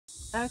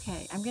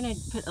Okay, I'm going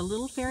to put a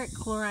little ferric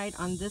chloride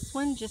on this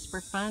one just for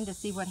fun to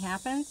see what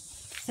happens.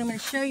 So I'm going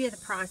to show you the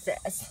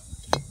process.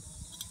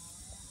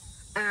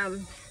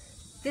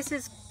 This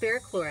is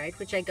ferric chloride,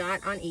 which I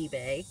got on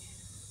eBay,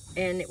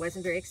 and it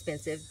wasn't very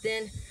expensive.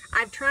 Then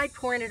I've tried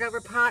pouring it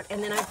over pot,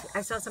 and then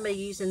I saw somebody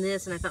using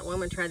this, and I thought, well, I'm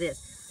going to try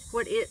this.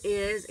 What it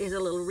is a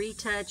little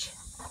retouch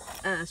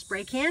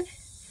spray can.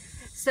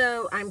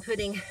 So I'm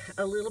putting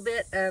a little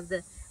bit of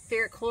the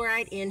ferric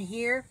chloride in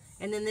here,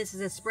 and then this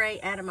is a spray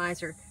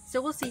atomizer.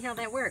 So we'll see how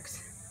that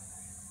works.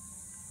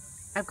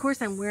 Of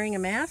course, I'm wearing a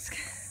mask.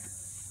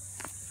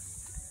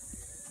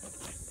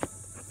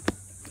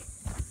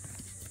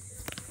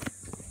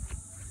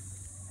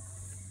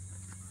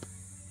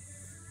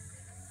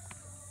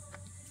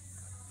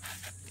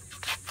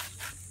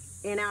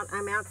 And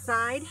I'm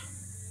outside,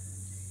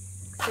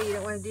 so you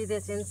don't want to do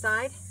this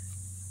inside.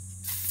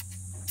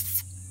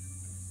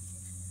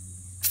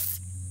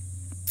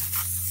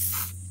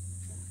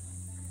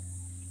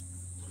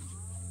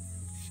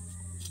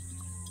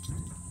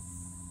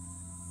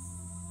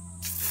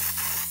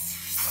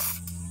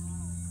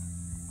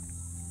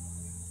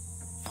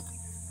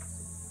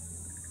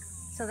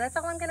 So that's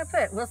all I'm going to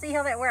put. We'll see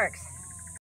how that works.